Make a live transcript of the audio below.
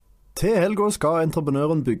Til helga skal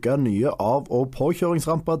entreprenøren bygge nye av- og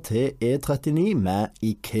påkjøringsramper til E39 med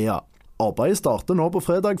Ikea. Arbeidet starter nå på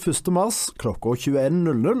fredag 1. mars klokka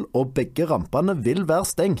 21.00, og begge rampene vil være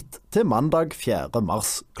stengt til mandag 4.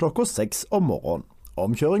 mars klokka 6 om morgenen.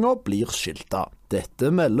 Omkjøringen blir skiltet. Dette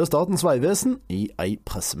melder Statens vegvesen i en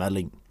pressemelding.